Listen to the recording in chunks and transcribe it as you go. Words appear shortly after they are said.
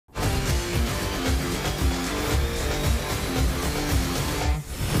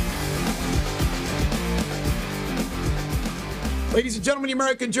Ladies and gentlemen, the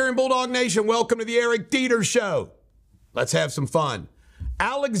American German Bulldog Nation, welcome to the Eric Deters Show. Let's have some fun.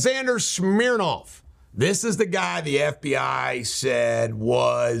 Alexander Smirnov. This is the guy the FBI said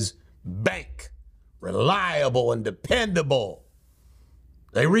was bank, reliable and dependable.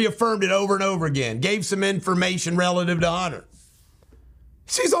 They reaffirmed it over and over again, gave some information relative to Hunter.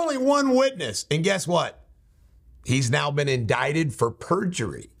 She's only one witness, and guess what? He's now been indicted for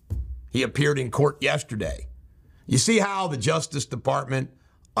perjury. He appeared in court yesterday. You see how the Justice Department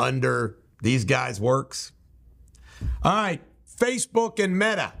under these guys works? All right, Facebook and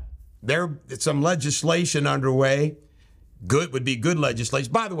Meta. There's some legislation underway. Good would be good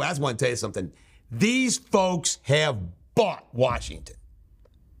legislation. By the way, I just want to tell you something. These folks have bought Washington.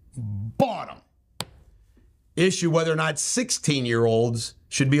 Bought them. Issue whether or not 16-year-olds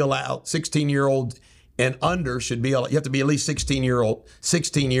should be allowed, 16-year-olds and under should be allowed. You have to be at least 16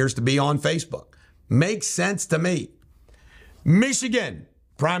 years to be on Facebook. Makes sense to me. Michigan,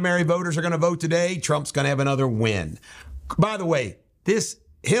 primary voters are going to vote today. Trump's going to have another win. By the way,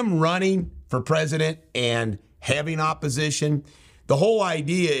 him running for president and having opposition, the whole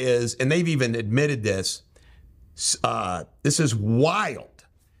idea is, and they've even admitted this, this is wild.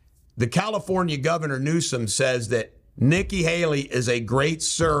 The California governor Newsom says that Nikki Haley is a great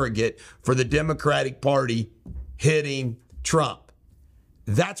surrogate for the Democratic Party hitting Trump.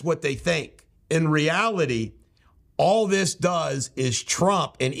 That's what they think. In reality, all this does is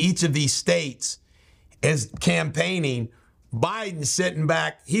Trump in each of these states is campaigning. Biden sitting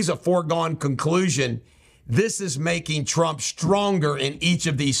back. He's a foregone conclusion. This is making Trump stronger in each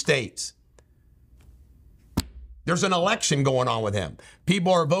of these states. There's an election going on with him.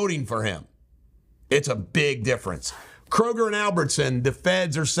 People are voting for him. It's a big difference. Kroger and Albertson, the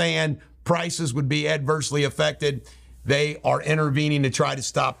feds are saying prices would be adversely affected. They are intervening to try to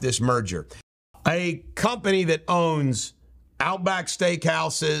stop this merger. A company that owns Outback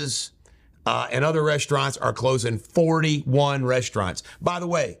Steakhouses and other restaurants are closing 41 restaurants. By the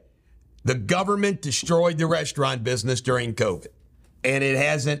way, the government destroyed the restaurant business during COVID, and it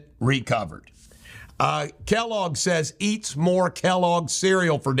hasn't recovered. Kellogg says eats more Kellogg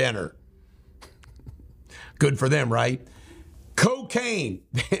cereal for dinner. Good for them, right? Cocaine.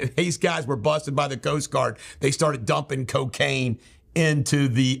 These guys were busted by the Coast Guard. They started dumping cocaine into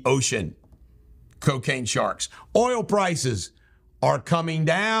the ocean. Cocaine sharks. Oil prices are coming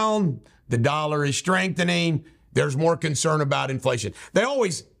down. The dollar is strengthening. There's more concern about inflation. They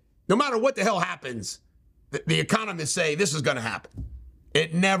always, no matter what the hell happens, the economists say this is going to happen.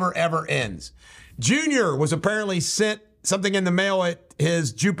 It never, ever ends. Junior was apparently sent something in the mail at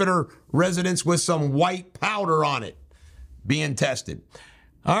his Jupiter residence with some white powder on it being tested.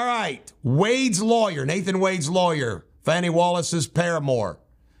 All right. Wade's lawyer, Nathan Wade's lawyer, Fannie Wallace's paramour.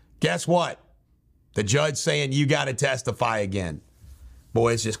 Guess what? The judge saying you got to testify again.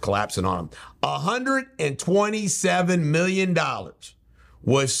 Boy, it's just collapsing on him. $127 million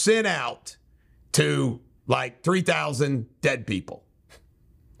was sent out to like 3,000 dead people.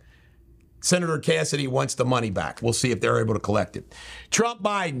 Senator Cassidy wants the money back. We'll see if they're able to collect it. Trump,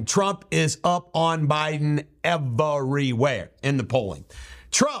 Biden. Trump is up on Biden everywhere in the polling.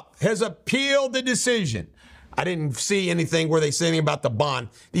 Trump has appealed the decision. I didn't see anything where they say anything about the bond.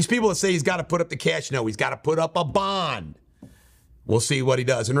 These people that say he's got to put up the cash, no, he's got to put up a bond. We'll see what he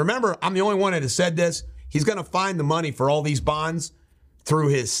does. And remember, I'm the only one that has said this. He's going to find the money for all these bonds through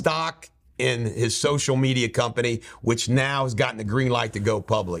his stock in his social media company, which now has gotten the green light to go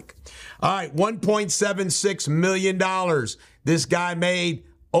public. All right, $1.76 million this guy made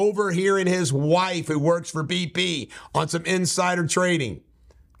overhearing his wife, who works for BP, on some insider trading.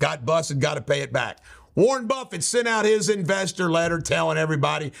 Got busted, got to pay it back. Warren Buffett sent out his investor letter telling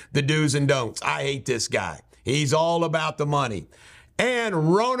everybody the do's and don'ts. I hate this guy. He's all about the money.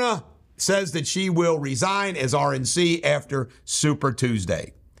 And Rona says that she will resign as RNC after Super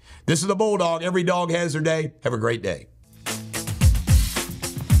Tuesday. This is the Bulldog. Every dog has their day. Have a great day.